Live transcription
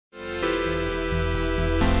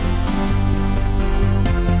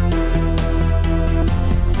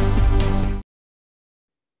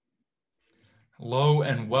Hello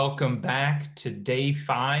and welcome back to day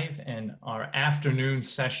 5 and our afternoon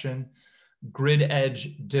session, Grid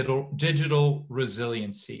Edge Digital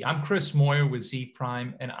Resiliency. I'm Chris Moyer with Z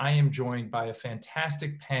Prime, and I am joined by a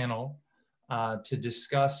fantastic panel to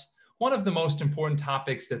discuss one of the most important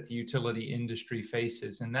topics that the utility industry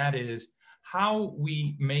faces, and that is how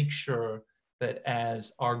we make sure that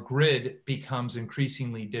as our grid becomes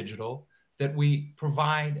increasingly digital, that we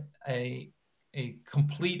provide a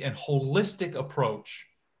complete and holistic approach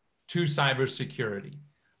to cybersecurity.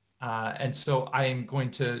 And so I am going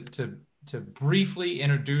to briefly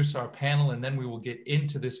introduce our panel, and then we will get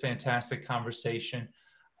into this fantastic conversation.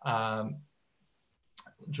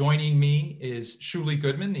 Joining me is Shuli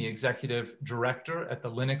Goodman, the Executive Director at the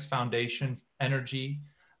Linux Foundation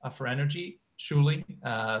for Energy. Shuli,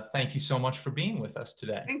 thank you so much for being with us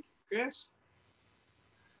today. Thank you, Chris.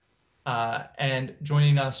 And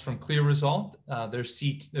joining us from Clear Result, their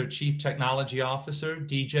Chief Technology Officer,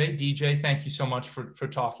 DJ. DJ, thank you so much for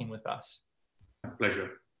talking with us. My pleasure.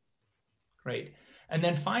 Great. And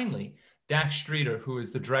then finally, Dax Streeter, who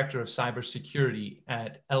is the Director of Cybersecurity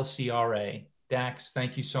at LCRA. Dax,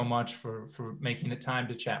 thank you so much for making the time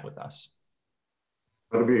to chat with us.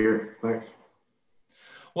 Glad to be here. Thanks.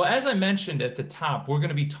 Well, as I mentioned at the top, we're going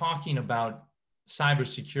to be talking about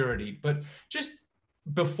cybersecurity, but just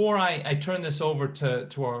before I turn this over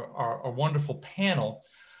to our wonderful panel,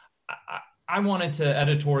 I wanted to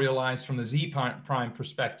editorialize from the Z Prime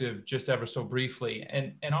perspective just ever so briefly.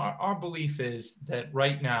 And our belief is that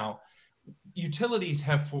right now, utilities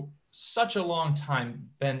have for such a long time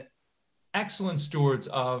been excellent stewards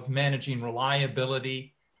of managing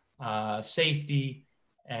reliability, safety,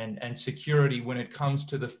 and security when it comes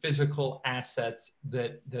to the physical assets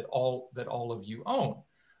that all of you own.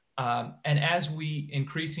 And as we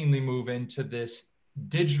increasingly move into this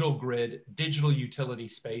digital grid, digital utility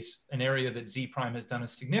space, an area that Z Prime has done a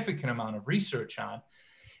significant amount of research on,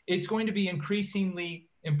 it's going to be increasingly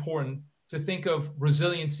important to think of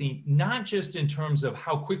resiliency, not just in terms of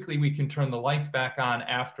how quickly we can turn the lights back on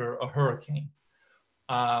after a hurricane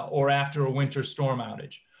or after a winter storm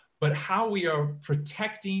outage, but how we are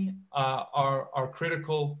protecting our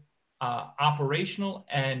critical operational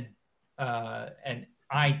and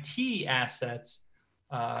IT assets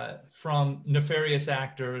from nefarious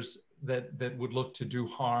actors that would look to do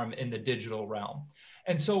harm in the digital realm.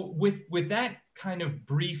 And so with that kind of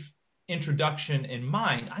brief introduction in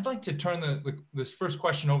mind, I'd like to turn this first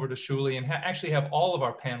question over to Shuli and actually have all of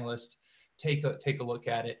our panelists take a look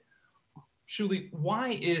at it. Shuli, why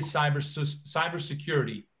is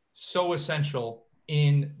cybersecurity so essential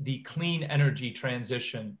in the clean energy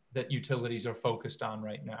transition that utilities are focused on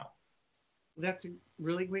right now? That's a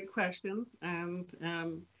really great question. And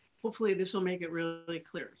hopefully this will make it really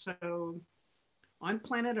clear. So on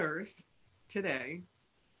planet Earth today,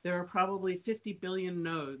 there are probably 50 billion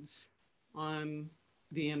nodes on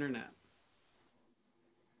the internet.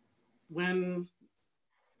 When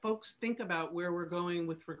folks think about where we're going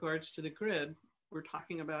with regards to the grid, we're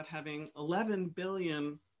talking about having 11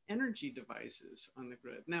 billion energy devices on the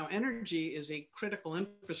grid. Now, energy is a critical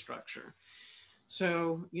infrastructure.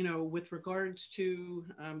 So, with regards to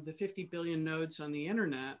the 50 billion nodes on the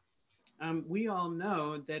internet, we all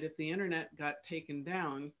know that if the internet got taken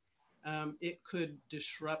down, it could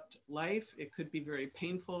disrupt life. It could be very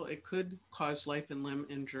painful. It could cause life and limb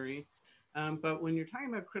injury. But when you're talking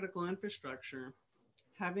about critical infrastructure,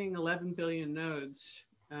 having 11 billion nodes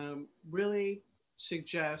really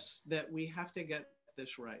suggests that we have to get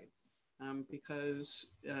this right. Because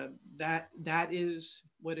that is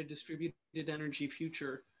what a distributed energy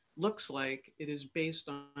future looks like. It is based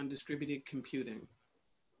on distributed computing.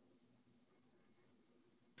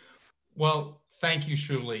 Well, thank you,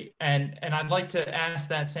 Shuli. And I'd like to ask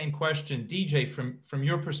that same question, DJ, from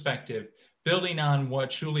your perspective, building on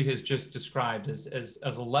what Shuli has just described as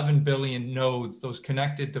 11 billion nodes, those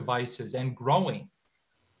connected devices, and growing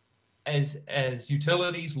as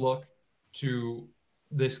utilities look to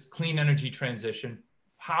this clean energy transition.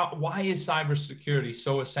 Why is cybersecurity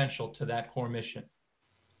so essential to that core mission?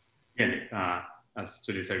 Yeah, as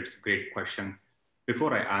Julie said, it's a great question.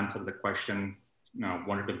 Before I answer the question, I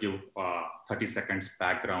wanted to give 30 seconds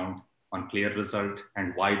background on Clear Result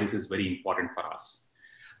and why this is very important for us.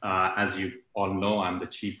 As you all know, I'm the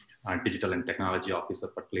Chief Digital and Technology Officer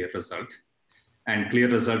for Clear Result. And Clear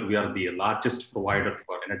Result, we are the largest provider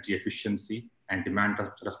for energy efficiency and demand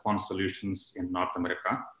response solutions in North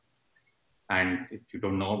America. And if you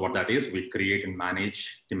don't know what that is, we create and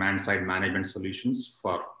manage demand side management solutions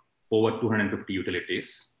for over 250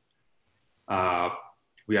 utilities. We are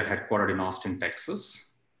headquartered in Austin,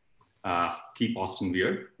 Texas. Keep Austin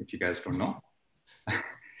weird, if you guys don't know.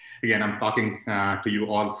 Again, I'm talking to you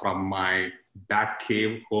all from my Bat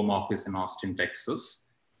Cave home office in Austin, Texas,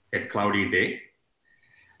 a cloudy day.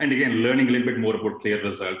 And again, learning a little bit more about Clear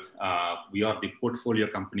Result. We are the portfolio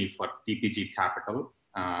company for TPG Capital,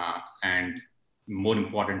 and more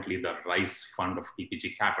importantly, the RISE fund of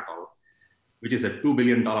TPG Capital, which is a $2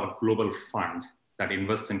 billion global fund that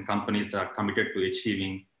invests in companies that are committed to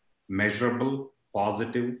achieving measurable,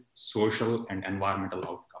 positive, social, and environmental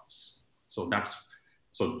outcomes. So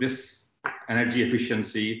this energy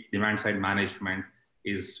efficiency, demand side management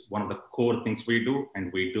is one of the core things we do,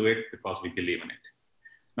 and we do it because we believe in it.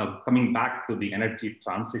 Now, coming back to the energy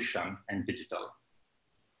transition and digital,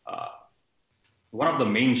 one of the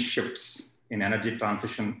main shifts in energy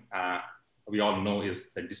transition, we all know,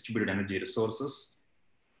 is the distributed energy resources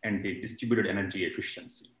and the distributed energy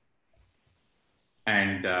efficiency.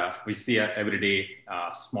 And we see every day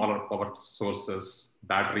smaller power sources,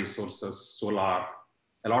 battery sources, solar,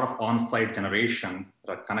 a lot of on-site generation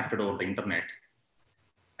that are connected over the internet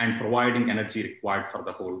and providing energy required for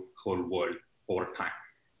the whole world over time.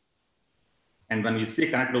 And when we say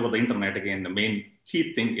connected over the internet, again, the main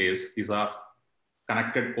key thing is these are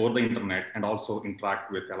connected over the internet and also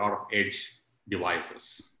interact with a lot of edge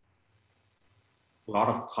devices. A lot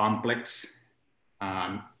of complex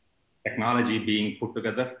technology being put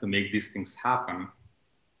together to make these things happen.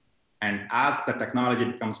 And as the technology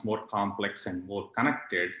becomes more complex and more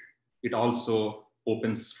connected, it also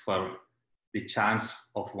opens for the chance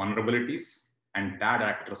of vulnerabilities and bad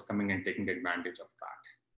actors coming and taking advantage of that.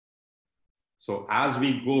 So as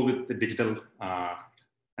we go with the digital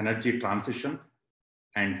energy transition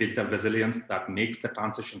and digital resilience that makes the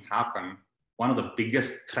transition happen, one of the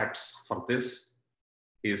biggest threats for this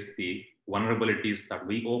is the vulnerabilities that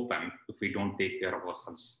we open if we don't take care of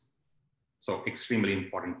ourselves. So extremely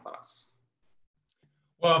important for us.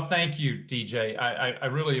 Well, thank you, DJ. I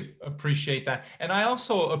really appreciate that. And I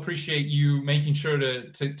also appreciate you making sure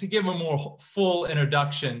to give a more full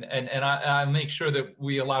introduction, and I make sure that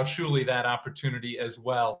we allow Shuli that opportunity as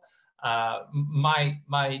well.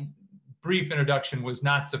 My brief introduction was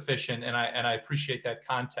not sufficient, and I appreciate that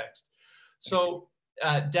context. So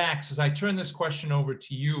Dax, as I turn this question over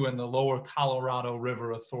to you and the Lower Colorado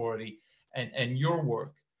River Authority and your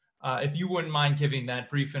work, if you wouldn't mind giving that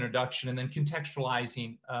brief introduction and then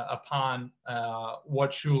contextualizing upon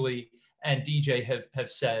what Shuli and DJ have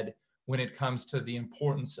said when it comes to the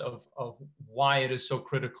importance of why it is so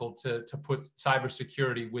critical to put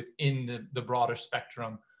cybersecurity within the broader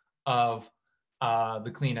spectrum of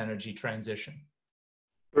the clean energy transition.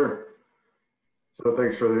 Sure. So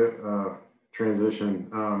thanks for the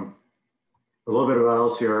transition. A little bit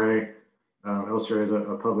about LCRA. LCRA is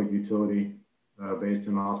a public utility based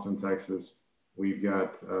in Austin, Texas. We've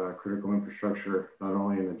got critical infrastructure, not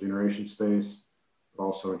only in the generation space, but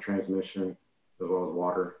also in transmission, as well as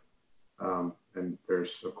water. And there's,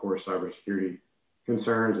 of course, cybersecurity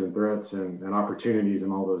concerns and threats and opportunities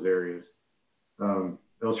in all those areas.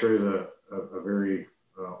 LCRA is a very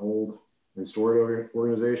old and storied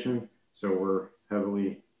organization, so we're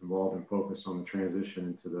heavily involved and focused on the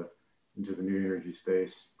transition into the new energy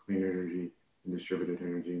space, clean energy, and distributed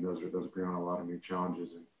energy, and those bring on a lot of new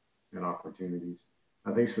challenges and opportunities.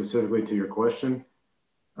 I think specifically to your question,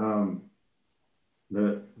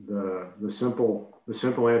 the simple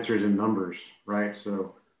answer is in numbers, right?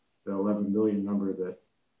 So the 11 billion number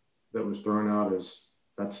that was thrown out is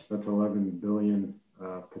that's 11 billion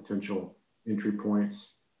potential entry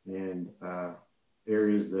points and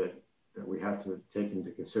areas that we have to take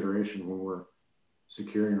into consideration when we're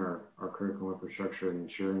securing our critical infrastructure and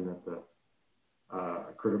ensuring that the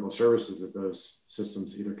critical services that those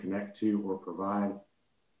systems either connect to or provide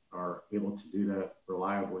are able to do that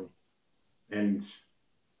reliably. And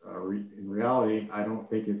in reality, I don't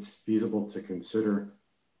think it's feasible to consider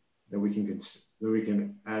that we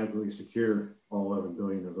can adequately secure all 11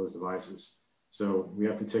 billion of those devices. So we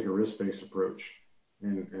have to take a risk-based approach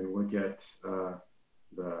and look at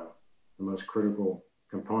the most critical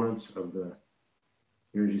components of the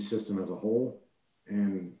energy system as a whole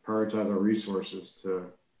and prioritize our resources to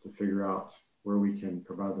figure out where we can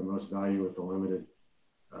provide the most value with the limited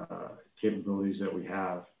capabilities that we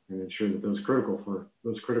have, and ensure that those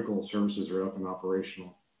critical services are up and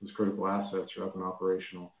operational, those critical assets are up and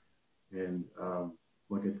operational, and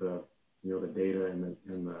look at the data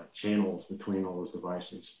and the channels between all those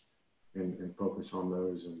devices, and focus on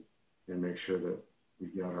those and make sure that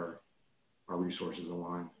we've got our resources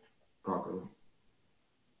aligned properly.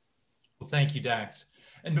 Well, thank you, Dax.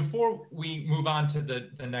 And before we move on to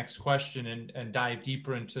the next question and dive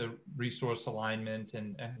deeper into resource alignment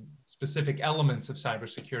and specific elements of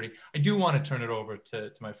cybersecurity, I do want to turn it over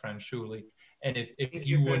to my friend Shuli. And if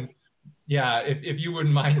you wouldn't, yeah, if you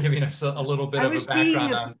wouldn't mind giving us a little bit of a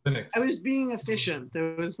background on Linux. I was being efficient.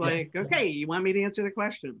 It was like, yes. Okay, you want me to answer the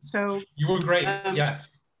question? So you were great,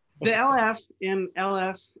 yes. The LF in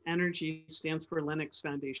LF Energy stands for Linux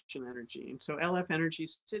Foundation Energy. And so LF Energy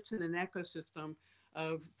sits in an ecosystem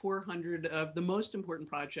of 400 of the most important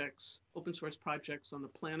projects, open source projects on the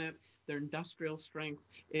planet. They're industrial strength.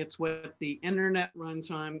 It's what the internet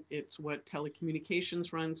runs on. It's what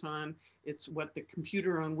telecommunications runs on. It's what the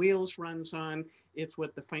computer on wheels runs on. It's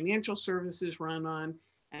what the financial services run on.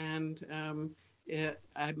 And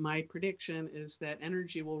my prediction is that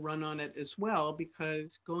energy will run on it as well,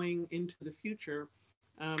 because going into the future,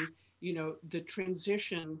 you know, the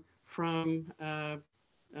transition from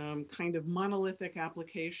kind of monolithic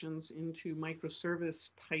applications into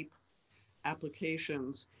microservice type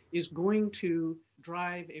applications is going to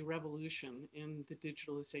drive a revolution in the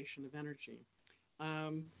digitalization of energy.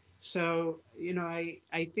 So, you know,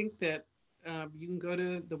 I think that you can go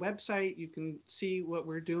to the website, you can see what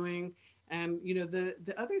we're doing. And, you know,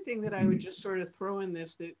 the other thing that I would just sort of throw in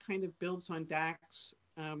this that kind of builds on Dak's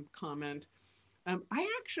comment, I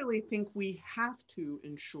actually think we have to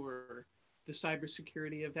ensure the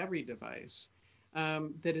cybersecurity of every device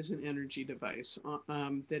that is an energy device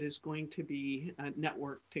that is going to be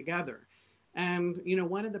networked together. And, you know,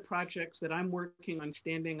 one of the projects that I'm working on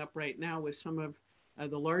standing up right now with some of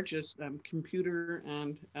the largest computer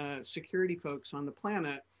and security folks on the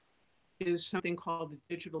planet is something called the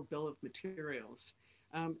Digital Bill of Materials.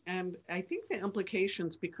 And I think the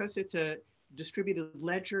implications, because it's a distributed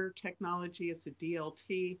ledger technology, it's a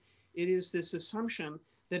DLT, it is this assumption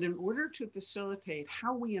that in order to facilitate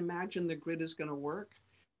how we imagine the grid is going to work,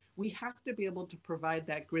 we have to be able to provide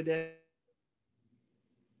that grid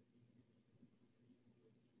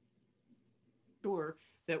sure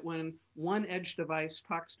that when one edge device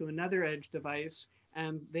talks to another edge device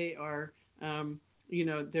and they are, you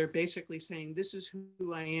know, they're basically saying, this is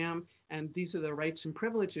who I am and these are the rights and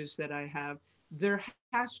privileges that I have, there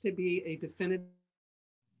has to be a definitive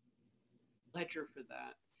ledger for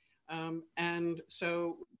that. And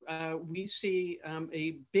so we see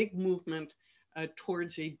a big movement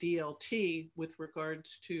towards a DLT with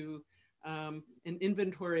regards to an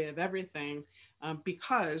inventory of everything,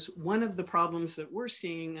 because one of the problems that we're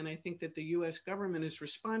seeing, and I think that the US government is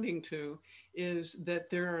responding to, is that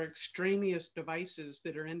there are extraneous devices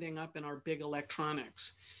that are ending up in our big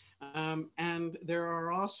electronics. And there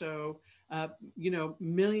are also you know,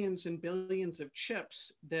 millions and billions of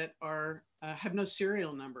chips that are have no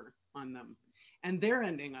serial number on them, and they're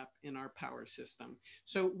ending up in our power system.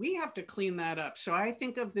 So we have to clean that up. So I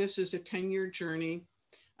think of this as a 10-year journey.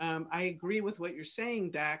 I agree with what you're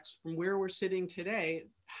saying, Dax. From where we're sitting today,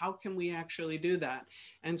 how can we actually do that?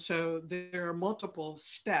 And so there are multiple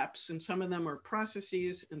steps, and some of them are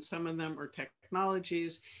processes, and some of them are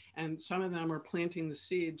technologies, and some of them are planting the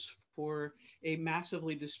seeds for a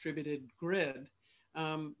massively distributed grid,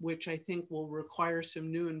 which I think will require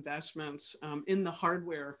some new investments in the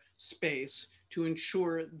hardware space to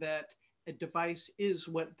ensure that a device is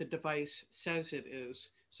what the device says it is,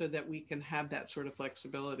 so that we can have that sort of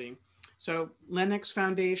flexibility. So Linux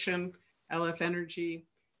Foundation, LF Energy,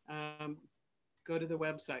 go to the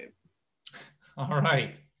website. All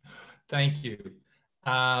right, thank you.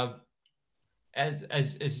 As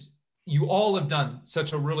you all have done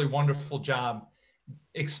such a really wonderful job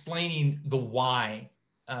explaining the why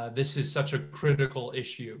this is such a critical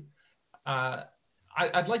issue.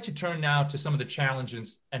 I'd like to turn now to some of the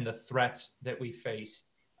challenges and the threats that we face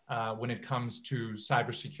when it comes to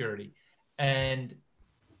cybersecurity. And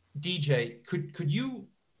DJ, could you,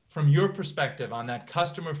 from your perspective on that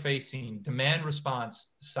customer-facing demand response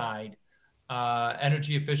side,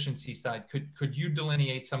 energy efficiency side, could you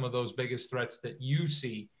delineate some of those biggest threats that you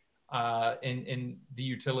see in the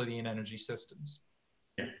utility and energy systems?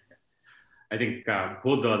 Yeah, I think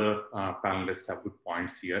both the other panelists have good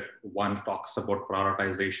points here. One talks about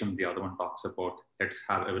prioritization, the other one talks about let's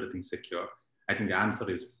have everything secure. I think the answer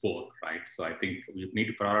is both, right? So I think we need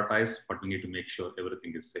to prioritize, but we need to make sure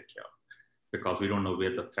everything is secure because we don't know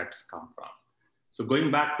where the threats come from. So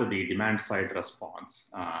going back to the demand side response,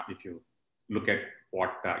 if you look at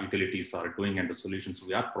what utilities are doing and the solutions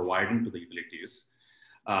we are providing to the utilities,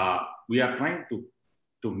 we are trying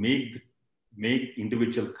to make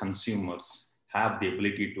individual consumers have the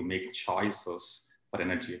ability to make choices for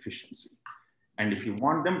energy efficiency. And if you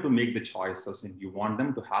want them to make the choices and you want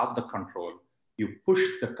them to have the control, you push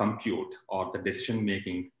the compute or the decision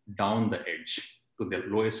making down the edge to the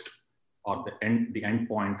lowest or the end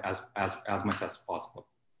point as much as possible.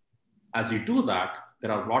 As you do that,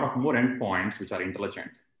 there are a lot of more endpoints which are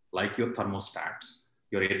intelligent, like your thermostats,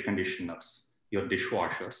 your air conditioners, your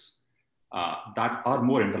dishwashers, that are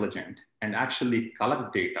more intelligent and actually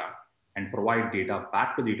collect data and provide data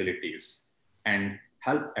back to the utilities and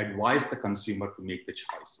help advise the consumer to make the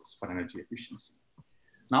choices for energy efficiency.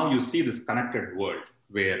 Now you see this connected world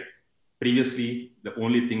where previously the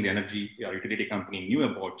only thing the energy or utility company knew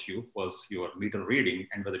about you was your meter reading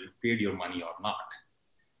and whether you paid your money or not.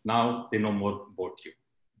 Now they know more about you.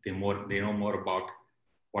 They know more about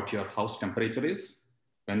what your house temperature is,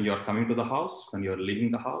 when you're coming to the house, when you're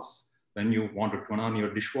leaving the house, when you want to turn on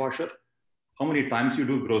your dishwasher, how many times you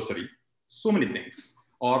do grocery, so many things.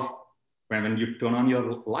 Or when you turn on your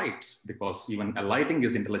lights, because even a lighting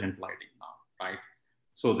is intelligent lighting now, right?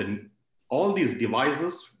 So then all these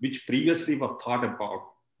devices, which previously were thought about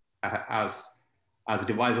as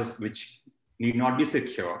devices which need not be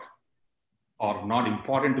secure or not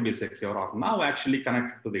important to be secure, are now actually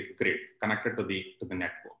connected to the grid, connected to the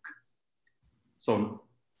network. So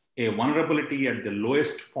a vulnerability at the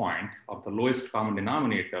lowest point of the lowest common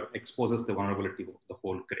denominator exposes the vulnerability of the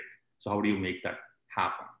whole grid. So how do you make that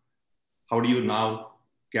happen? How do you now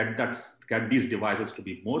get these devices to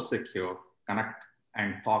be more secure, connect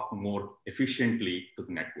and talk more efficiently to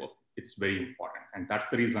the network? It's very important. And that's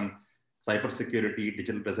the reason cybersecurity,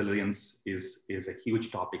 digital resilience is a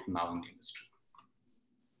huge topic now in the industry.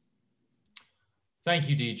 Thank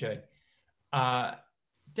you, DJ.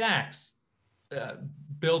 Dax,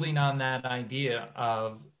 building on that idea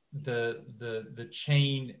of the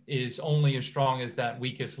chain is only as strong as that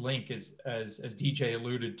weakest link, as DJ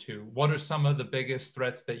alluded to. What are some of the biggest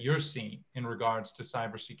threats that you're seeing in regards to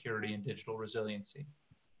cybersecurity and digital resiliency?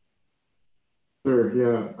 Sure.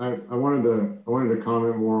 Yeah, I wanted to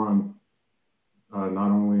comment more on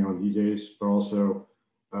not only on DJs but also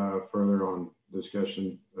further on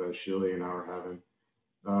discussion Shirley and I are having.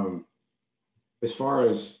 As far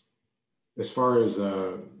as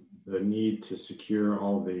the need to secure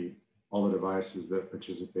all the devices that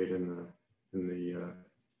participate in the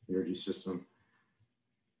energy system,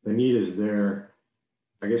 the need is there.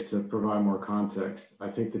 I guess to provide more context, I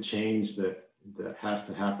think the change that has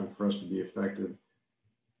to happen for us to be effective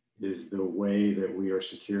is the way that we are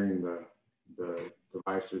securing the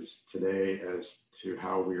devices today as to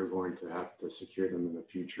how we are going to have to secure them in the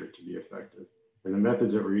future to be effective. And the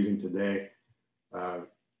methods that we're using today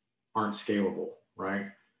aren't scalable, right?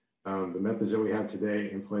 The methods that we have today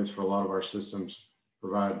in place for a lot of our systems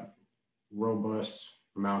provide robust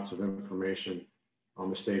amounts of information on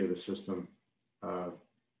the state of the system.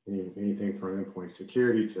 Anything from endpoint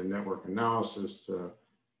security to network analysis to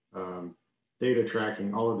data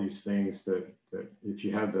tracking, all of these things that if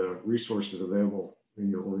you have the resources available in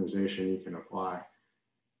your organization, you can apply.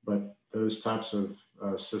 But those types of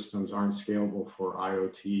systems aren't scalable for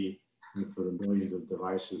IoT and for the billions of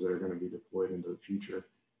devices that are going to be deployed into the future.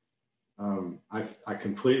 I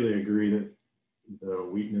completely agree that the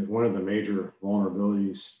weakness, one of the major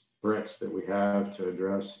vulnerabilities, threats that we have to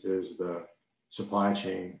address is the supply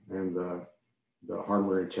chain and the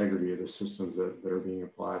hardware integrity of the systems that are being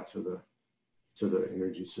applied to the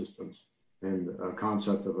energy systems. And a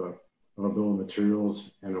concept of a bill of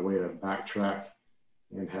materials and a way to backtrack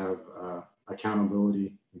and have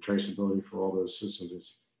accountability and traceability for all those systems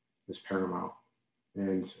is paramount.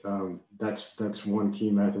 And that's one key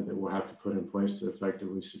method that we'll have to put in place to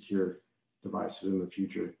effectively secure devices in the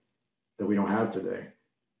future that we don't have today.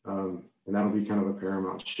 And that'll be kind of a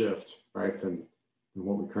paramount shift, right? And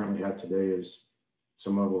what we currently have today is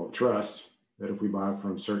some level of trust that if we buy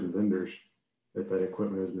from certain vendors, that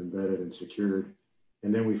equipment has been vetted and secured.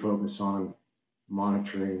 And then we focus on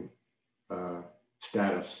monitoring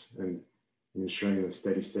status and ensuring the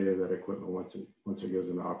steady state of that equipment once it goes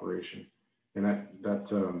into operation. And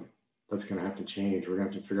that's going to have to change. We're going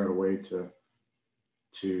to have to figure out a way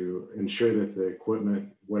to ensure that the equipment,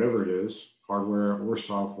 whatever it is, hardware or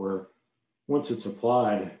software, once it's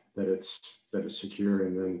applied, that it's secure.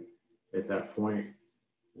 And then at that point,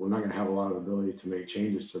 we're not going to have a lot of ability to make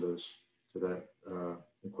changes to that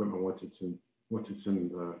equipment once it's in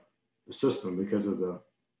the system because of the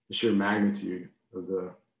sheer magnitude of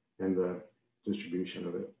the distribution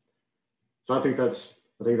of it. So I think that's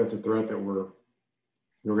a threat that we're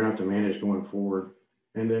going to have to manage going forward.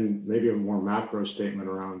 And then maybe a more macro statement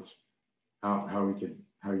around how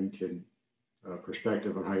you can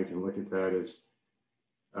perspective on how you can look at that is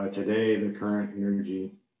today the current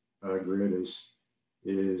energy grid is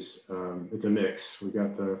it's a mix. We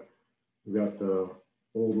got the we've got the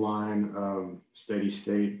old line, steady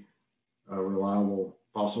state, reliable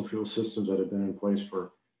fossil fuel systems that have been in place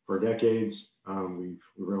for decades. We've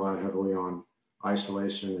relied heavily on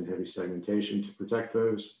isolation and heavy segmentation to protect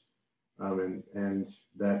those. And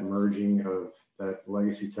that merging of that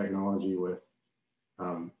legacy technology with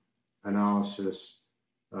analysis,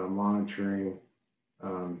 monitoring,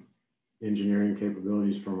 engineering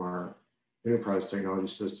capabilities from our enterprise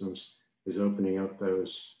technology systems is opening up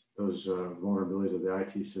those vulnerabilities of the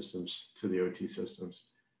IT systems to the OT systems.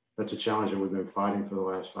 That's a challenge that we've been fighting for the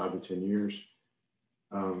last 5 to 10 years.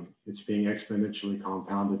 It's being exponentially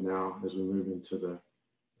compounded now as we move into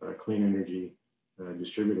the clean energy,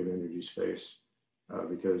 distributed energy space,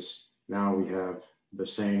 because now we have the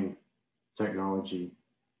same technology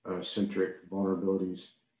centric vulnerabilities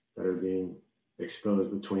that are being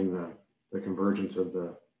exposed between the convergence of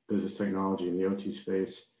the business technology and the OT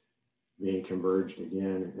space being converged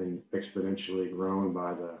again and exponentially grown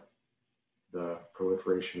by the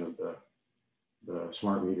proliferation of the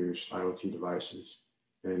smart meters, IoT devices,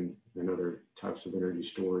 and other types of energy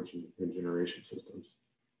storage and generation systems.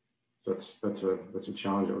 So that's a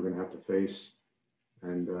challenge that we're going to have to face,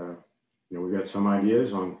 and we've got some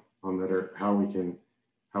ideas on that are how we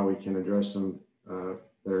can address them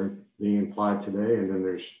that are being implied today, and then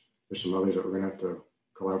there's some others that we're going to have to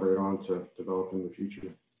collaborate on to develop in the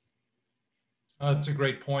future. That's a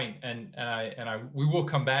great point, and we will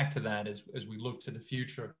come back to that as we look to the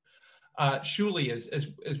future. Shuli,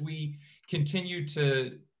 as we continue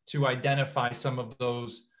to identify some of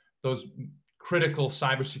those critical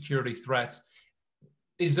cybersecurity threats,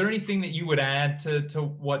 is there anything that you would add to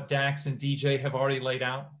what Dax and DJ have already laid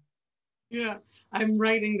out? Yeah, I'm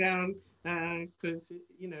writing down because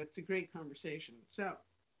it's a great conversation. So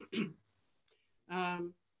I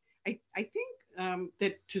think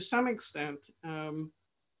that to some extent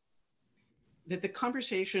that the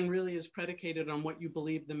conversation really is predicated on what you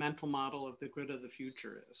believe the mental model of the grid of the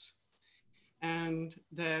future is. And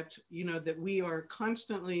that, that we are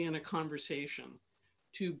constantly in a conversation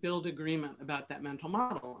to build agreement about that mental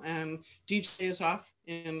model. And DJ is off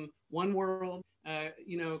in one world,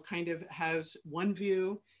 kind of has one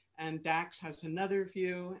view, and Dax has another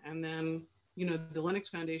view, and then, the Linux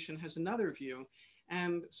Foundation has another view.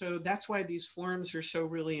 And so that's why these forums are so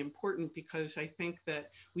really important, because I think that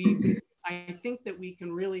we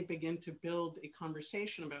can really begin to build a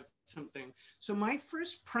conversation about something. So my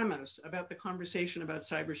first premise about the conversation about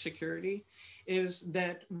cybersecurity is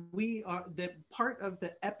that that part of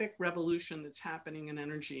the epic revolution that's happening in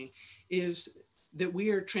energy is that we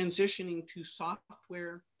are transitioning to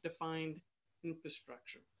software-defined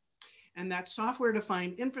infrastructure. And that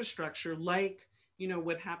software-defined infrastructure, like,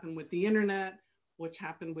 what happened with the internet, what's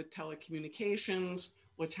happened with telecommunications,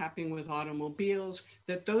 what's happening with automobiles,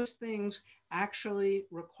 that those things actually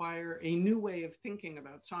require a new way of thinking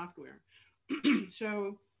about software.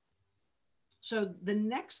 So the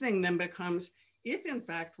next thing then becomes, if in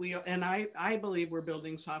fact I believe we're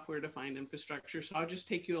building software-defined infrastructure, so I'll just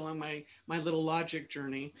take you along my little logic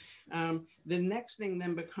journey. The next thing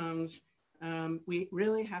then becomes, we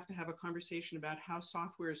really have to have a conversation about how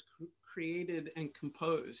software is created and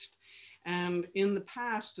composed. And in the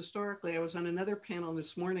past, historically, I was on another panel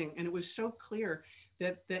this morning, and it was so clear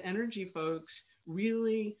that the energy folks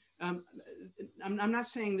really, I'm not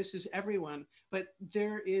saying this is everyone, but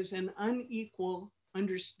there is an unequal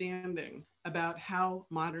understanding about how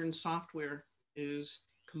modern software is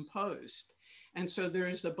composed. And so there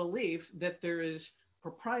is a belief that there is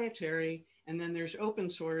proprietary and then there's open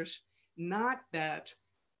source, not that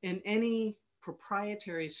in any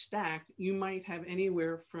proprietary stack, you might have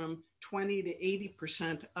anywhere from 20 to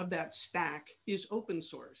 80% of that stack is open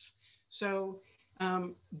source. So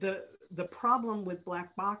the problem with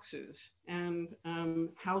black boxes and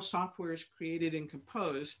how software is created and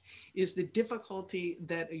composed is the difficulty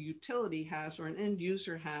that a utility has or an end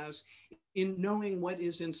user has in knowing what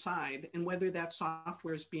is inside and whether that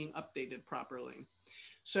software is being updated properly.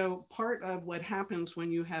 So part of what happens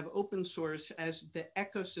when you have open source as the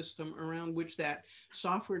ecosystem around which that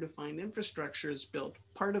software-defined infrastructure is built,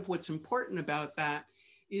 part of what's important about that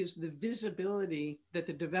is the visibility that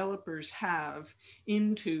the developers have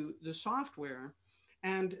into the software,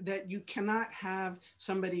 and that you cannot have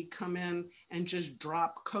somebody come in and just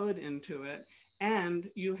drop code into it. And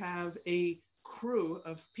you have a crew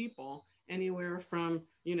of people, anywhere from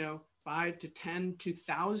 5 to 10 to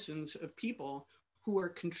thousands of people who are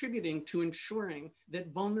contributing to ensuring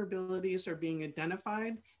that vulnerabilities are being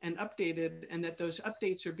identified and updated, and that those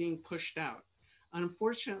updates are being pushed out.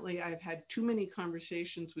 Unfortunately, I've had too many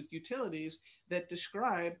conversations with utilities that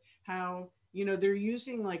describe how you know, they're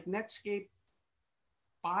using like Netscape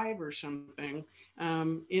 5 or something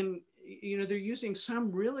you know, they're using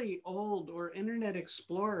some really old or Internet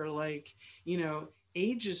Explorer, like, you know,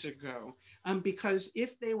 ages ago, because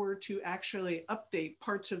if they were to actually update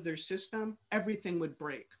parts of their system, everything would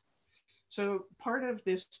break. So part of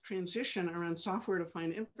this transition around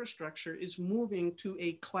software-defined infrastructure is moving to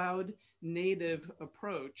a cloud native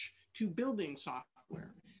approach to building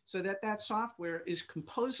software, so that that software is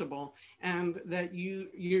composable and that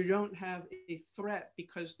you don't have a threat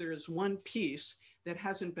because there is one piece that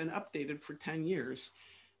hasn't been updated for 10 years.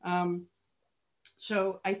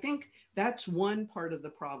 So I think that's one part of the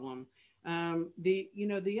problem.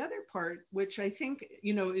 The other part, which I think,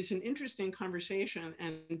 you know, is an interesting conversation,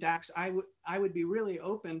 and Dax, I would be really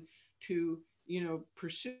open to, you know,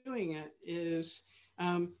 pursuing it, is,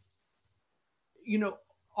 you know,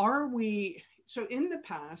 are we, so in the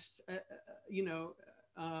past, you know,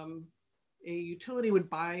 a utility would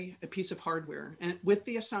buy a piece of hardware and with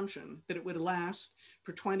the assumption that it would last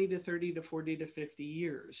for 20 to 30 to 40 to 50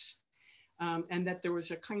 years. And that there was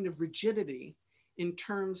a kind of rigidity in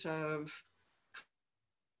terms of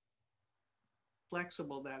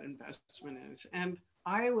flexible that investment is. And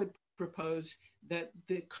I would propose that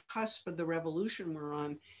the cusp of the revolution we're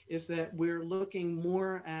on is that we're looking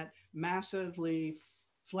more at massively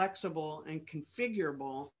flexible and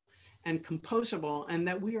configurable and composable, and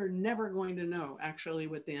that we are never going to know actually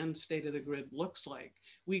what the end state of the grid looks like.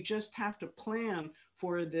 We just have to plan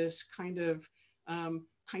for this kind of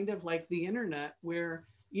like the internet, where,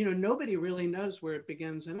 you know, nobody really knows where it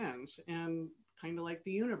begins and ends, and kind of like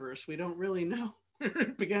the universe, we don't really know where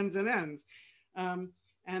it begins and ends.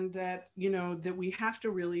 And that, you know, that we have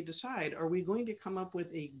to really decide, are we going to come up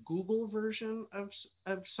with a Google version of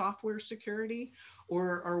software security,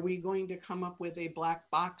 or are we going to come up with a black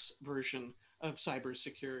box version of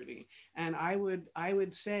cybersecurity? And I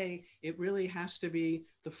would say it really has to be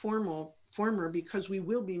the former, because we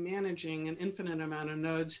will be managing an infinite amount of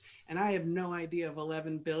nodes, and I have no idea if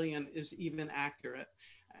 11 billion is even accurate.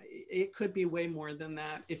 It could be way more than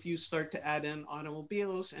that if you start to add in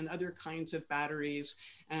automobiles and other kinds of batteries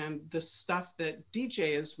and the stuff that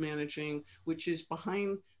DJ is managing, which is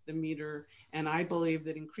behind the meter. And I believe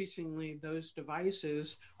that increasingly those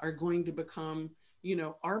devices are going to become, you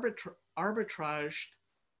know, arbitraged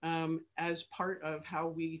as part of how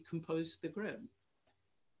we compose the grid.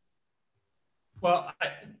 Well,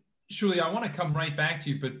 Shuli, I want to come right back to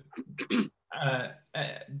you, but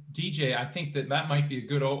DJ, I think that might be a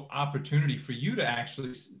good opportunity for you to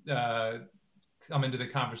actually come into the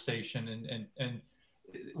conversation, and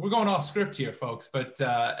we're going off script here, folks. But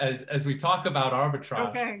as we talk about arbitrage,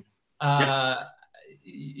 okay.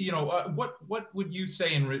 You know, what would you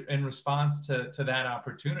say in response to that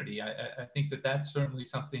opportunity? I think that that's certainly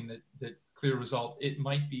something that Clear Result it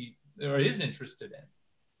might be or is interested in.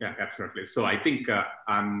 Yeah, absolutely. So I think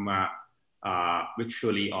I'm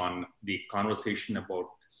visually on the conversation about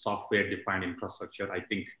software-defined infrastructure.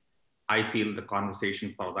 I feel the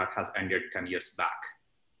conversation for that has ended 10 years back.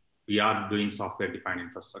 We are doing software-defined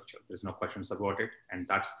infrastructure. There's no questions about it, and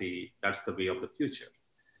that's the way of the future.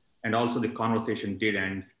 And also, the conversation did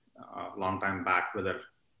end a long time back whether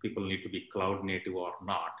people need to be cloud native or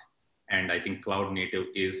not. And I think cloud native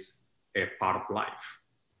is a part of life,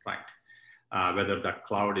 right? Whether that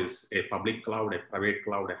cloud is a public cloud, a private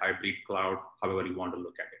cloud, a hybrid cloud, however you want to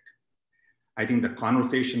look at it. I think the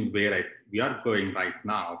conversation where we are going right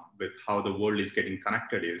now with how the world is getting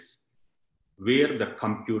connected is where the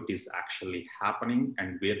compute is actually happening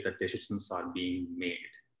and where the decisions are being made.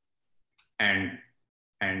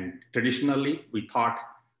 And traditionally, we thought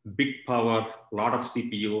big power, a lot of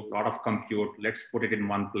CPU, a lot of compute, let's put it in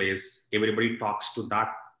one place. Everybody talks to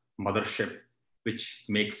that mothership, which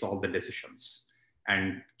makes all the decisions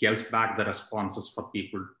and gives back the responses for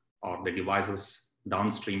people or the devices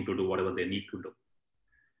downstream to do whatever they need to do.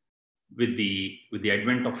 With the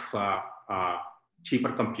advent of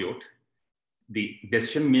cheaper compute, the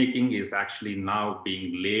decision making is actually now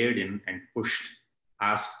being layered in and pushed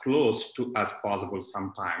as close to as possible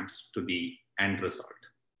sometimes to the end result,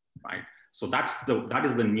 right? So that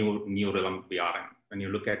is the new realm we are in. When you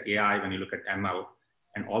look at AI, when you look at ML,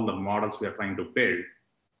 and all the models we are trying to build,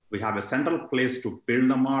 we have a central place to build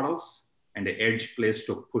the models and the edge place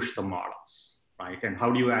to push the models, right? And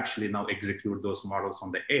how do you actually now execute those models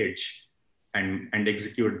on the edge and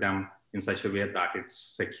execute them in such a way that it's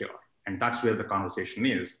secure? And that's where the conversation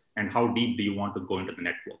is. And how deep do you want to go into the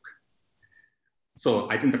network? So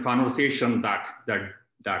I think the conversation that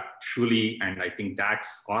Shuli and I think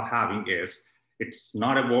Dax are having is, it's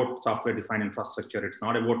not about software-defined infrastructure. It's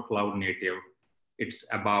not about cloud native. It's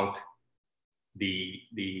about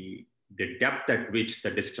the depth at which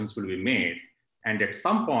the distance will be made. And at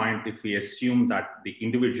some point, if we assume that the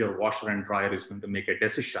individual washer and dryer is going to make a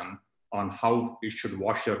decision on how it should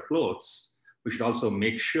wash your clothes, we should also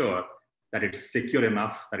make sure that it's secure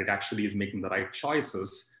enough that it actually is making the right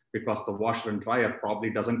choices, because the washer and dryer probably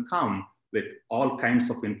doesn't come with all kinds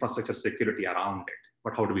of infrastructure security around it.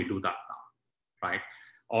 But how do we do that now, right?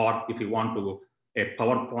 Or if you want to, a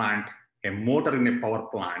power plant, a motor in a power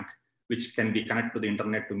plant, which can be connected to the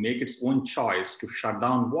internet to make its own choice to shut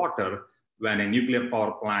down water when a nuclear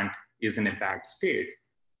power plant is in a bad state.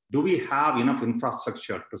 Do we have enough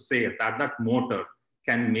infrastructure to say that that motor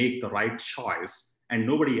can make the right choice and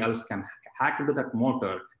nobody else can hack into that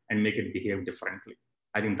motor and make it behave differently?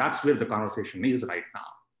 I think that's where the conversation is right now.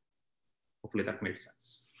 Hopefully that made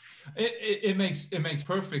sense. It makes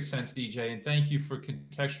perfect sense, DJ, and thank you for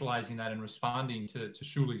contextualizing that and responding to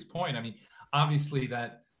Shuli's point. I mean, obviously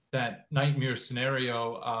that nightmare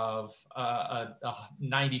scenario of a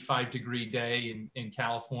 95-degree day in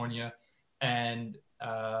California, and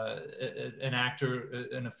an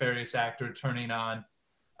nefarious actor turning on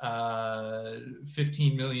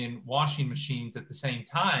 15 million washing machines at the same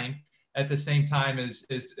time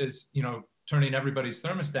as you know, turning everybody's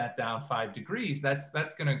thermostat down 5 degrees, that's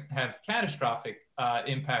going to have catastrophic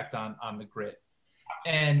impact on the grid.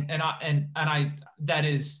 And that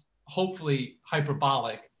is hopefully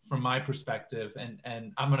hyperbolic from my perspective.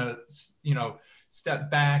 And I'm going to, you know,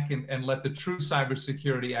 step back and let the true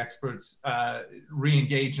cybersecurity experts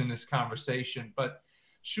re-engage in this conversation. But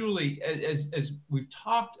Shuli, as we've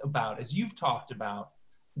talked about, as you've talked about,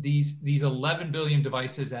 these 11 billion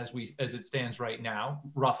devices as it stands right now,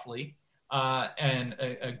 roughly, and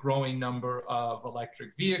a growing number of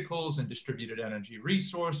electric vehicles and distributed energy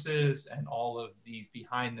resources and all of these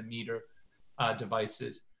behind the meter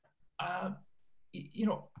devices. You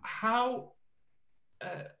know, how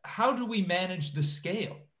do we manage the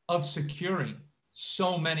scale of securing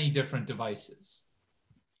so many different devices?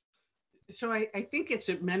 So I think it's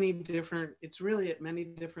really at many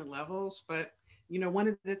different levels. But, you know, one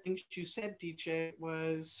of the things you said, DJ,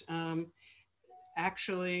 was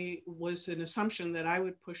actually was an assumption that I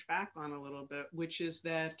would push back on a little bit, which is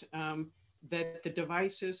that that the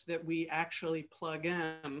devices that we actually plug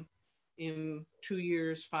in 2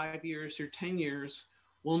 years, 5 years, or 10 years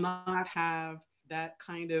will not have that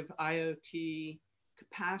kind of IoT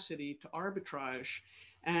capacity to arbitrage.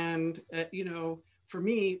 And, you know, for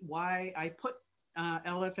me, why I put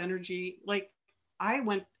LF Energy, like I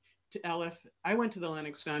went to the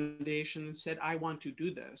Linux Foundation and said, I want to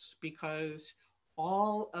do this because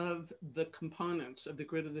all of the components of the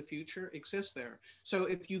grid of the future exist there. So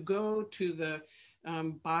if you go to the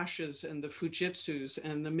Bosch's and the Fujitsu's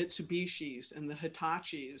and the Mitsubishi's and the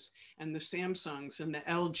Hitachis and the Samsungs and the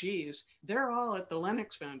LGs, they're all at the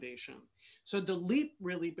Linux Foundation. So the leap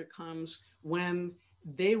really becomes when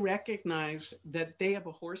they recognize that they have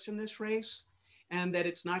a horse in this race and that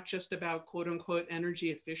it's not just about quote unquote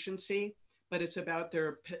energy efficiency, but it's about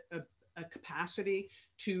their capacity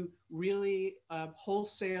to really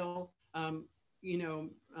wholesale,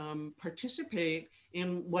 participate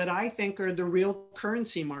in what I think are the real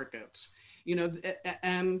currency markets, you know,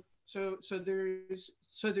 and so there's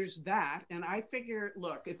that. And I figure,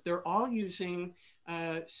 look, if they're all using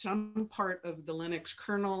some part of the Linux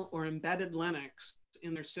kernel or embedded Linux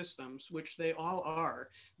in their systems, which they all are,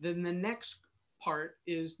 then the next part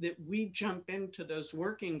is that we jump into those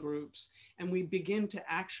working groups and we begin to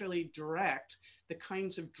actually direct the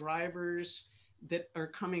kinds of drivers that are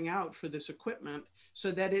coming out for this equipment so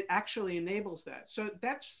that it actually enables that. So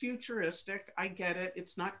that's futuristic. I get it.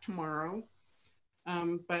 It's not tomorrow.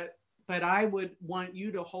 But I would want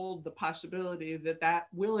you to hold the possibility that that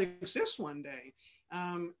will exist one day.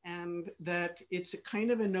 And that it's a kind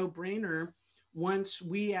of a no-brainer once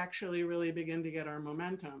we actually really begin to get our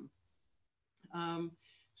momentum.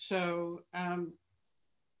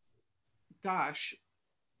 Gosh,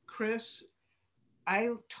 Chris, I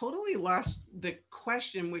totally lost the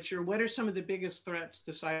question, which are what are some of the biggest threats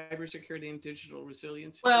to cybersecurity and digital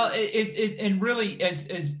resilience? Well, and really,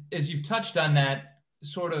 as you've touched on that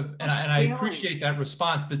sort of, and I appreciate that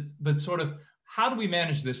response, but sort of, how do we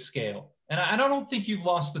manage this scale? And I don't think you've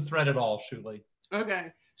lost the thread at all, Shuli.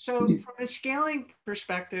 Okay, so from a scaling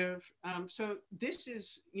perspective, so this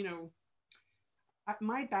is, you know,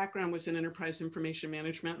 my background was in enterprise information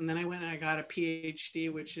management, and then I went and I got a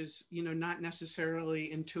PhD, which is, you know, not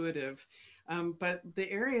necessarily intuitive. But the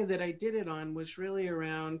area that I did it on was really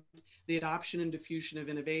around the adoption and diffusion of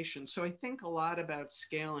innovation. So I think a lot about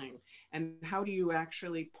scaling and how do you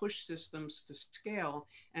actually push systems to scale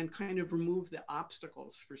and kind of remove the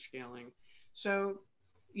obstacles for scaling. So,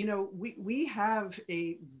 you know, we have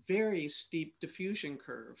a very steep diffusion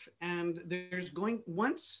curve, and there's going,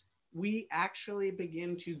 once we actually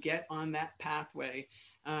begin to get on that pathway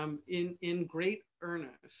in great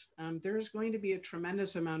earnest, there's going to be a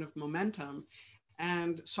tremendous amount of momentum,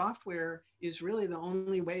 and software is really the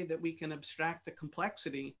only way that we can abstract the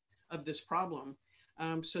complexity of this problem,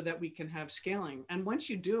 so that we can have scaling. And once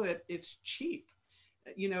you do it, it's cheap.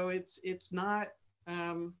 You know, it's not,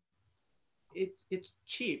 it's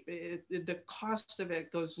cheap. The cost of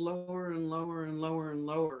it goes lower and lower and lower and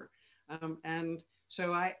lower. And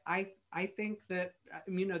so I think that,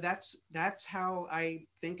 you know, that's how I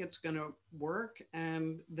think it's going to work,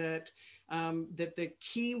 and that that the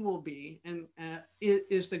key will be, and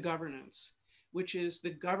is the governance, which is the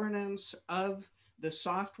governance of the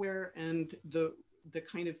software and the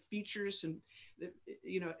kind of features. And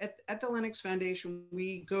you know, at the Linux Foundation,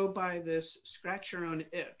 we go by this scratch your own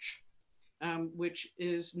itch, which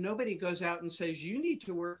is nobody goes out and says, you need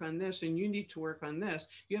to work on this and you need to work on this.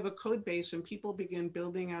 You have a code base and people begin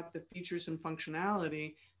building out the features and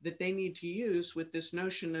functionality that they need to use, with this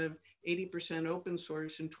notion of 80% open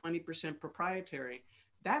source and 20% proprietary.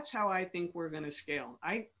 That's how I think we're going to scale.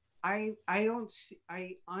 I don't see,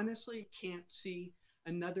 I honestly can't see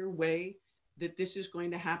another way that this is going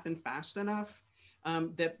to happen fast enough.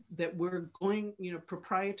 That we're going, you know,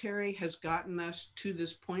 proprietary has gotten us to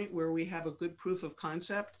this point where we have a good proof of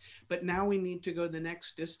concept, but now we need to go the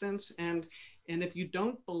next distance. And if you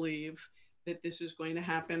don't believe that this is going to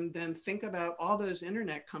happen, then think about all those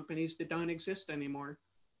internet companies that don't exist anymore,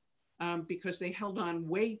 because they held on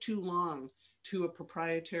way too long to a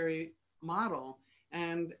proprietary model.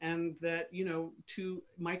 And that, you know, to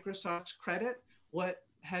Microsoft's credit, what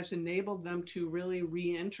has enabled them to really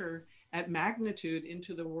re-enter at magnitude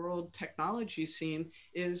into the world technology scene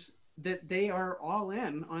is that they are all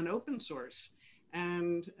in on open source.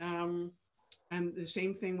 And the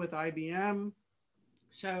same thing with IBM.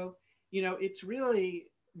 So, you know, it's really,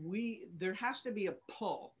 there has to be a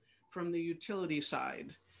pull from the utility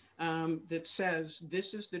side, that says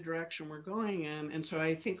this is the direction we're going in. And so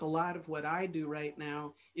I think a lot of what I do right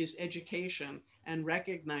now is education and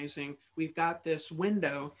recognizing we've got this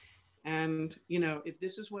window. And, you know, if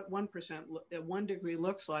this is what 1% at 1 degree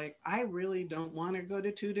looks like, I really don't want to go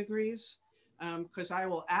to 2 degrees, because I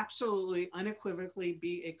will absolutely unequivocally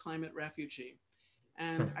be a climate refugee.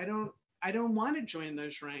 And I don't want to join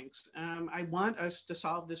those ranks. I want us to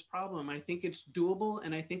solve this problem. I think it's doable,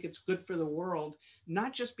 and I think it's good for the world,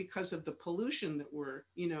 not just because of the pollution that we're,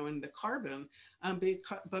 you know, and the carbon,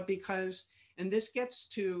 but because, and this gets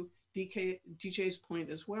to DJ's point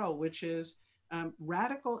as well, which is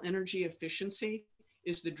radical energy efficiency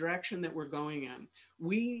is the direction that we're going in.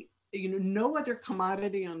 You know, no other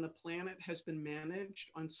commodity on the planet has been managed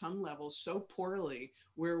on some level so poorly,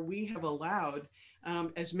 where we have allowed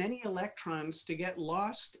as many electrons to get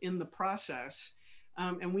lost in the process.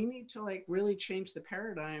 And we need to like really change the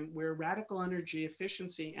paradigm where radical energy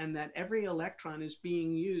efficiency and that every electron is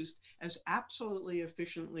being used as absolutely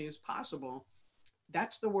efficiently as possible.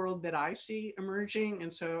 That's the world that I see emerging.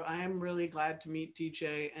 And so I am really glad to meet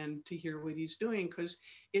DJ and to hear what he's doing, because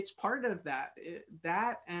it's part of that.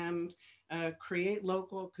 That and create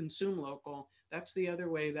local, consume local. That's the other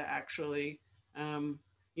way that actually,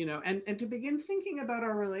 you know, and to begin thinking about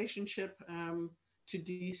our relationship to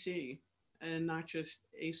DC and not just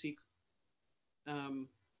AC,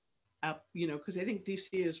 you know, because I think DC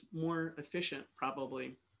is more efficient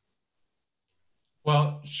probably.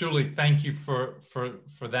 Well, Shuli, thank you for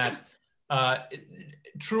that.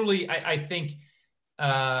 Truly, I think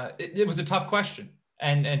it was a tough question.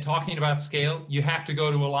 And talking about scale, you have to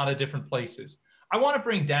go to a lot of different places. I want to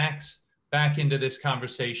bring Dax back into this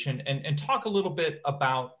conversation and talk a little bit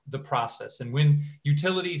about the process. And when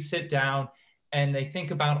utilities sit down and they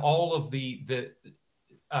think about all of the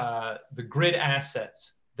grid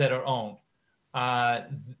assets that are owned,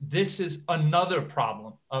 this is another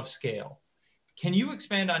problem of scale. Can you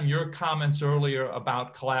expand on your comments earlier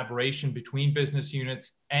about collaboration between business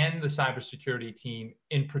units and the cybersecurity team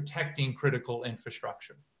in protecting critical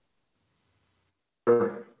infrastructure?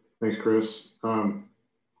 Sure. Thanks, Chris.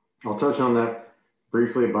 I'll touch on that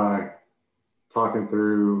briefly by talking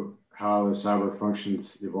through how the cyber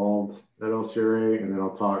functions evolved at LCRA, and then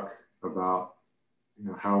I'll talk about, you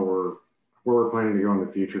know, where we're planning to go in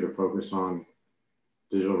the future to focus on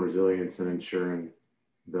digital resilience and ensuring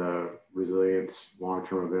the resilience,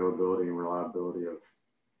 long-term availability, and reliability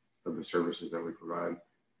of the services that we provide.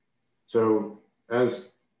 So as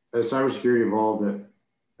cybersecurity evolved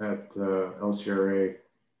at LCRA,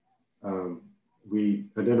 we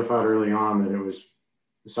identified early on that it was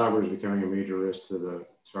cyber is becoming a major risk to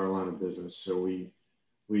our line of business. So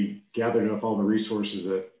we gathered up all the resources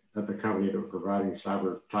at the company that were providing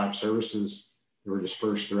cyber type services that were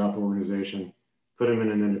dispersed throughout the organization, put them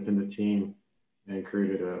in an independent team, and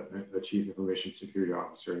created a chief information security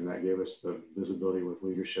officer. And that gave us the visibility with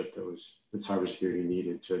leadership that cybersecurity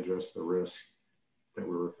needed to address the risk that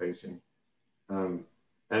we were facing.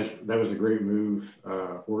 As that was a great move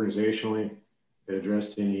organizationally. It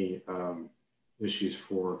addressed any issues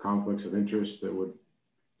for conflicts of interest that would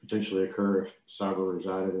potentially occur if cyber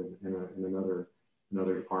resided in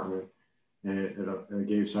another department, and it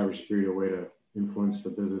gave cybersecurity a way to influence the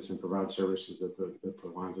business and provide services that the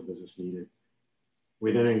lines of business needed.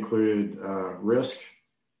 We then included risk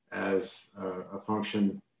as a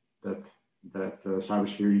function that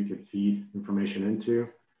cybersecurity could feed information into.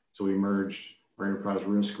 So we merged our enterprise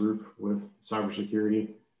risk group with cybersecurity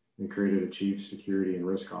and created a chief security and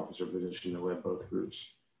risk officer position that led both groups.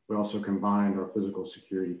 We also combined our physical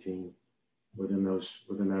security team within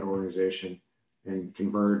that organization and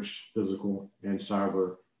converged physical and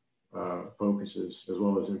cyber focuses, as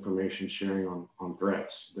well as information sharing on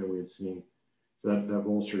threats that we had seen. So that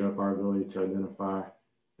bolstered up our ability to identify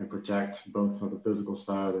and protect both on the physical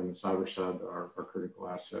side and the cyber side our critical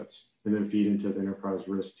assets, and then feed into the enterprise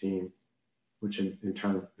risk team, which in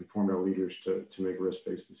turn informed our leaders to make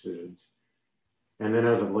risk-based decisions. And then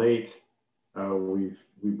as of late, we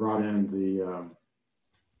brought in the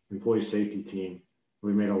employee safety team.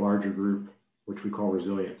 We made a larger group, which we call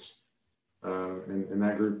Resilience. And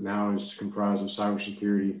that group now is comprised of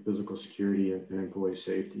cybersecurity, physical security, and employee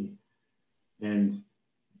safety. And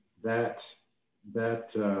that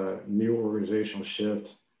new organizational shift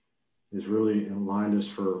has really aligned us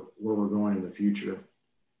for where we're going in the future.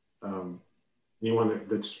 Anyone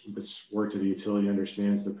that's worked at a utility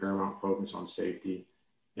understands the paramount focus on safety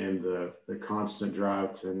and the constant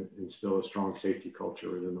drive to instill a strong safety culture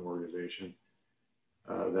within the organization.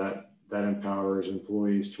 That empowers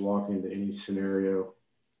employees to walk into any scenario,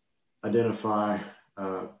 identify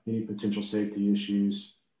any potential safety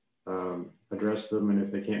issues, address them, and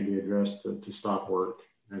if they can't be addressed, to stop work,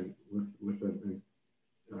 and with an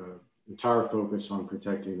entire focus on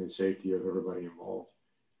protecting the safety of everybody involved.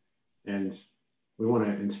 And we want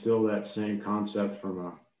to instill that same concept from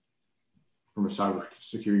a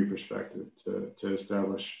cybersecurity perspective to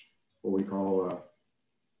establish what we call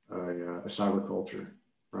a cyber culture,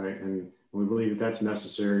 right? And we believe that that's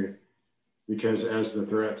necessary because as the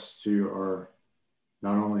threats to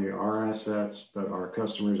not only our assets, but our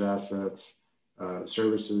customers' assets,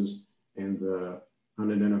 services, and the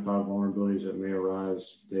unidentified vulnerabilities that may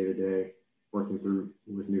arise day to day, working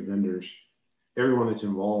with new vendors, everyone that's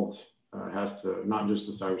involved has to, not just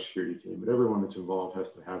the cybersecurity team, but everyone that's involved has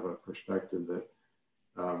to have a perspective that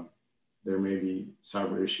there may be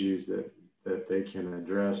cyber issues that they can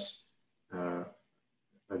address,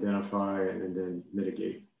 identify, and then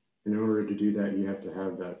mitigate. And in order to do that, you have to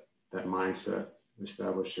have that mindset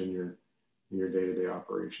established in your day-to-day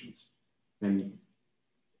operations. And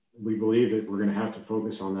we believe that we're going to have to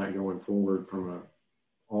focus on that going forward from a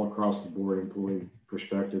all across the board employee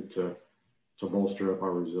perspective to bolster up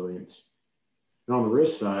our resilience. And on the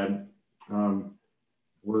risk side,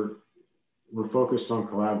 we're focused on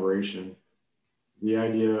collaboration. The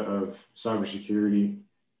idea of cybersecurity,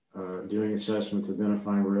 doing assessments,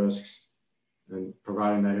 identifying risks, and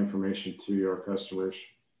providing that information to our customers,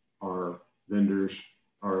 our vendors,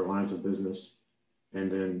 our lines of business,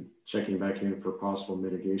 and then checking back in for possible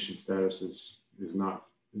mitigation status is not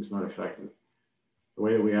effective. The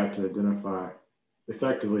way that we have to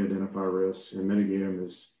effectively identify risks and mitigate them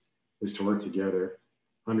is to work together,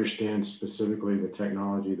 understand specifically the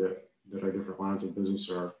technology that our different lines of business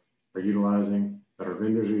are utilizing, that our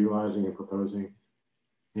vendors are utilizing and proposing,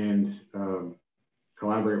 and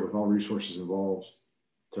collaborate with all resources involved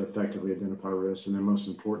to effectively identify risks, and then most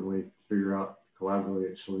importantly, figure out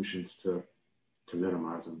collaborative solutions to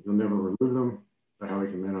minimize them. You'll never remove them, but how we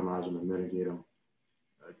can minimize them and mitigate them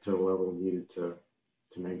to the level needed to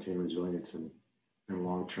maintain resilience and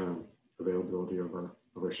long-term availability of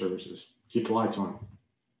our services. Keep the lights on.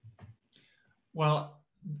 Well,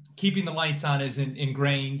 keeping the lights on is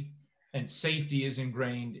ingrained, and safety is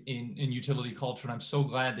ingrained in utility culture. And I'm so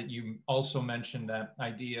glad that you also mentioned that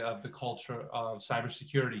idea of the culture of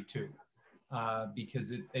cybersecurity too,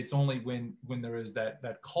 because it's only when there is that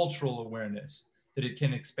cultural awareness that it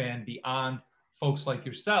can expand beyond folks like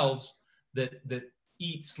yourselves that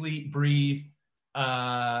eat, sleep, breathe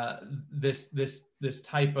this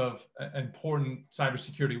type of important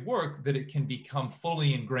cybersecurity work, that it can become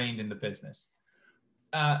fully ingrained in the business.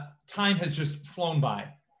 Time has just flown by.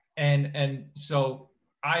 And so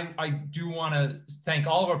I do want to thank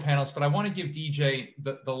all of our panelists, but I want to give DJ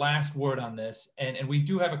the last word on this. And we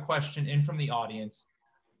do have a question in from the audience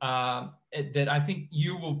that I think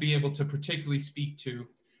you will be able to particularly speak to.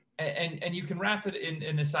 And you can wrap it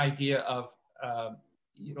in this idea of,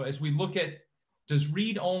 as we look at, does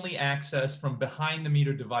read-only access from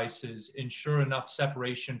behind-the-meter devices ensure enough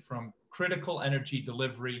separation from critical energy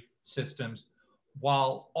delivery systems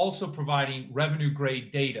while also providing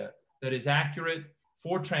revenue-grade data that is accurate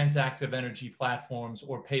for transactive energy platforms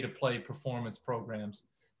or pay-to-play performance programs?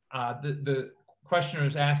 The questioner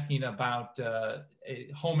is asking about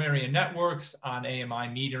home area networks on AMI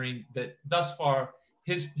metering. That thus far,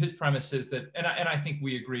 his premise is that, and I think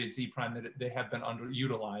we agree at Z-Prime that they have been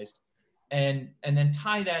underutilized, and then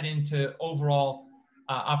tie that into overall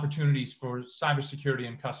opportunities for cybersecurity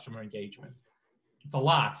and customer engagement. It's a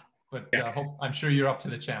lot, but I'm sure you're up to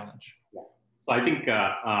the challenge. Yeah. So I think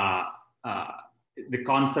the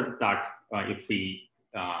concept that if we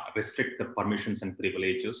restrict the permissions and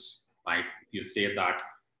privileges, right? You say that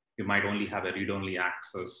you might only have a read-only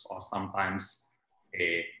access, or sometimes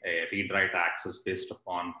a read-write access based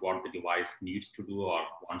upon what the device needs to do or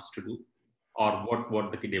wants to do, or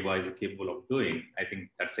what the device is capable of doing. I think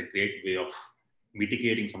that's a great way of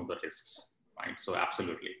mitigating some of the risks, right? So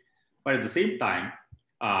absolutely. But at the same time,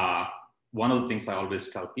 one of the things I always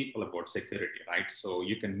tell people about security, right? So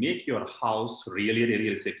you can make your house really,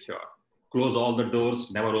 really secure. Close all the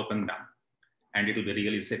doors, never open them, and it'll be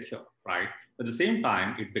really secure, right? At the same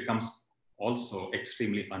time, it becomes also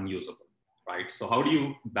extremely unusable, right? So how do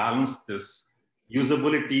you balance this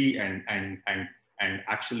usability and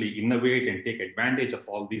actually innovate and take advantage of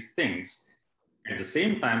all these things? At the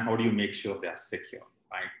same time, how do you make sure they are secure,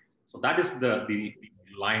 right? So that is the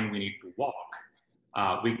line we need to walk.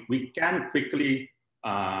 We can quickly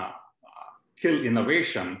kill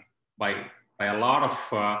innovation by a lot of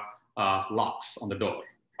locks on the door,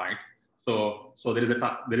 right? So there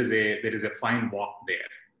is a fine walk there.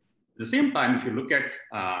 At the same time, if you look at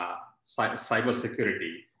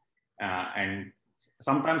cybersecurity, and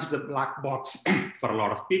sometimes it's a black box for a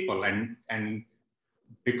lot of people, and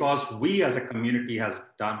because we as a community have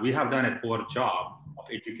done a poor job of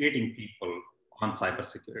educating people on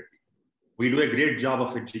cybersecurity. We do a great job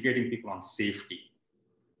of educating people on safety.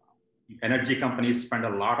 Energy companies spend a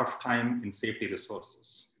lot of time in safety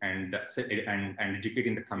resources and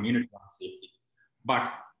educating the community on safety.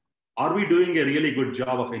 But are we doing a really good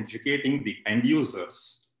job of educating the end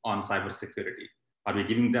users on cybersecurity? Are we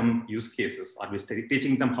giving them use cases? Are we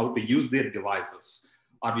teaching them how to use their devices?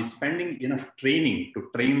 Are we spending enough training to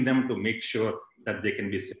train them to make sure that they can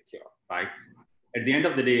be secure, right? At the end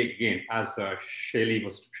of the day, again, as Shirley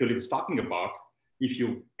was talking about, if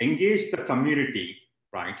you engage the community,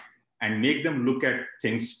 right, and make them look at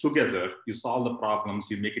things together, you solve the problems,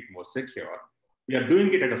 you make it more secure. We are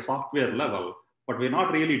doing it at a software level, but we're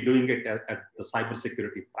not really doing it at the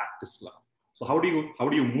cybersecurity practice level. So how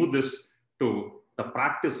do you move this to the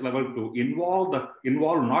practice level to involve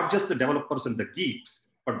not just the developers and the geeks,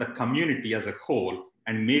 but the community as a whole,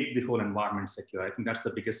 and make the whole environment secure? I think that's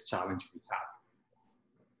the biggest challenge we have.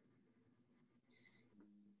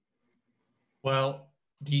 Well,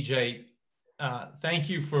 DJ, thank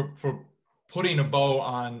you for putting a bow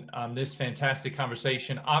on this fantastic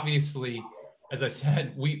conversation. Obviously, as I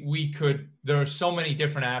said, there are so many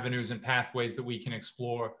different avenues and pathways that we can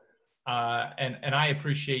explore. And I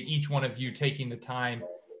appreciate each one of you taking the time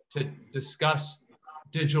to discuss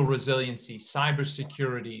digital resiliency,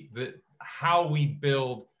 cybersecurity, how we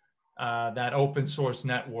build that open source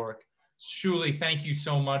network. Shuli, thank you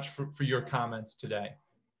so much for your comments today.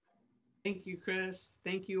 Thank you, Chris.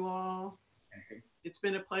 Thank you all. It's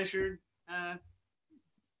been a pleasure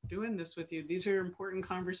doing this with you. These are important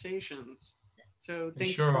conversations. So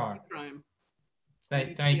thanks for Z-Prime.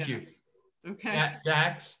 Thank you. Okay.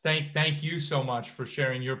 Dax, thank you so much for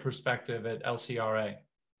sharing your perspective at LCRA.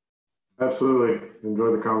 Absolutely.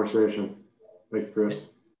 Enjoy the conversation. Thank you, Chris.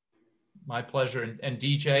 My pleasure. And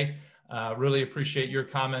DJ, really appreciate your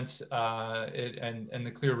comments and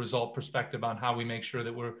the clear result perspective on how we make sure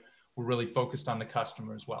that we're really focused on the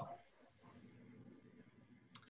customer as well.